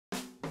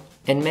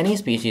In many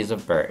species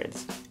of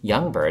birds,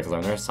 young birds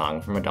learn their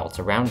song from adults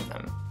around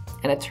them.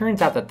 And it turns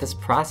out that this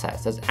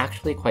process is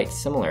actually quite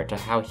similar to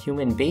how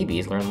human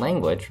babies learn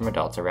language from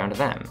adults around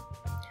them.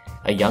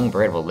 A young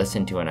bird will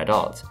listen to an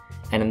adult,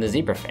 and in the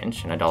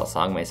zebrafinch, an adult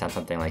song may sound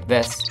something like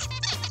this.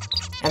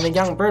 And the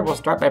young bird will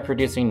start by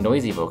producing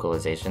noisy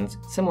vocalizations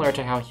similar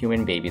to how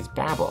human babies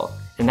babble,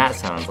 and that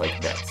sounds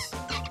like this.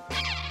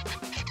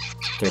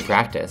 Through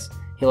practice,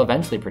 he'll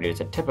eventually produce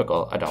a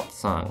typical adult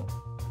song.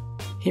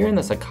 Here in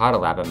the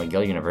Sakata lab at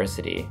McGill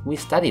University, we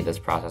study this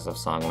process of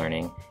song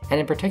learning,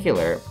 and in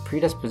particular,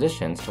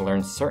 predispositions to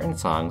learn certain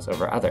songs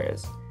over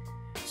others.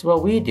 So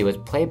what we do is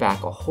play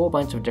back a whole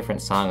bunch of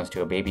different songs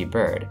to a baby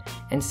bird,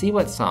 and see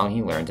what song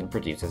he learns and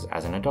produces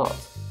as an adult.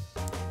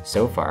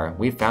 So far,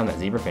 we've found that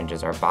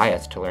zebrafinches are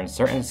biased to learn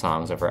certain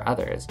songs over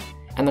others,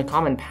 and the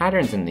common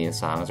patterns in these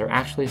songs are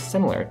actually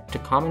similar to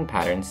common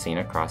patterns seen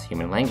across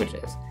human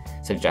languages,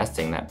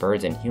 suggesting that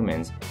birds and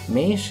humans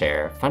may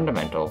share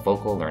fundamental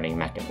vocal learning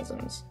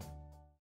mechanisms.